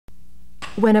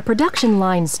When a production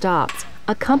line stops,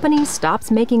 a company stops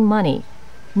making money.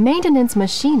 Maintenance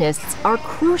machinists are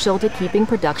crucial to keeping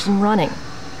production running.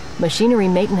 Machinery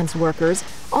maintenance workers,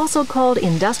 also called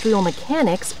industrial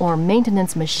mechanics or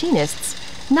maintenance machinists,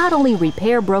 not only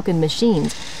repair broken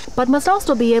machines, but must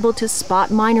also be able to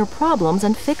spot minor problems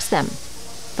and fix them.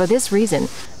 For this reason,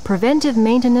 preventive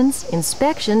maintenance,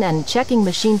 inspection, and checking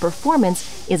machine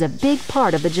performance is a big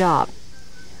part of the job.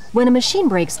 When a machine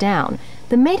breaks down,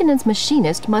 the maintenance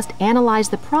machinist must analyze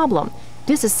the problem,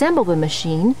 disassemble the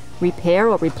machine, repair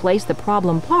or replace the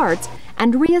problem parts,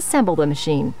 and reassemble the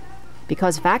machine.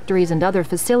 Because factories and other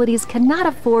facilities cannot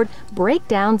afford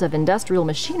breakdowns of industrial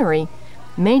machinery,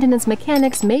 maintenance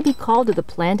mechanics may be called to the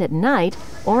plant at night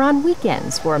or on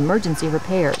weekends for emergency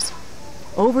repairs.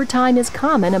 Overtime is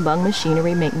common among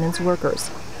machinery maintenance workers.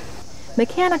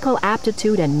 Mechanical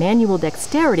aptitude and manual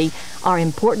dexterity are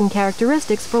important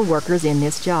characteristics for workers in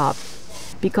this job.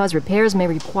 Because repairs may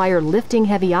require lifting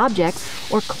heavy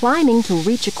objects or climbing to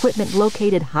reach equipment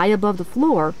located high above the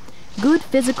floor, good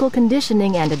physical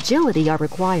conditioning and agility are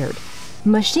required.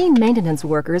 Machine maintenance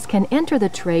workers can enter the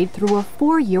trade through a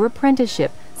 4-year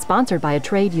apprenticeship sponsored by a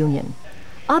trade union.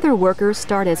 Other workers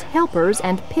start as helpers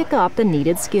and pick up the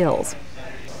needed skills.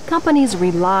 Companies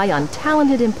rely on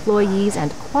talented employees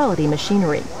and quality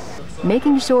machinery.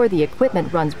 Making sure the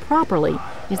equipment runs properly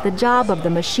is the job of the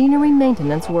machinery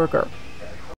maintenance worker.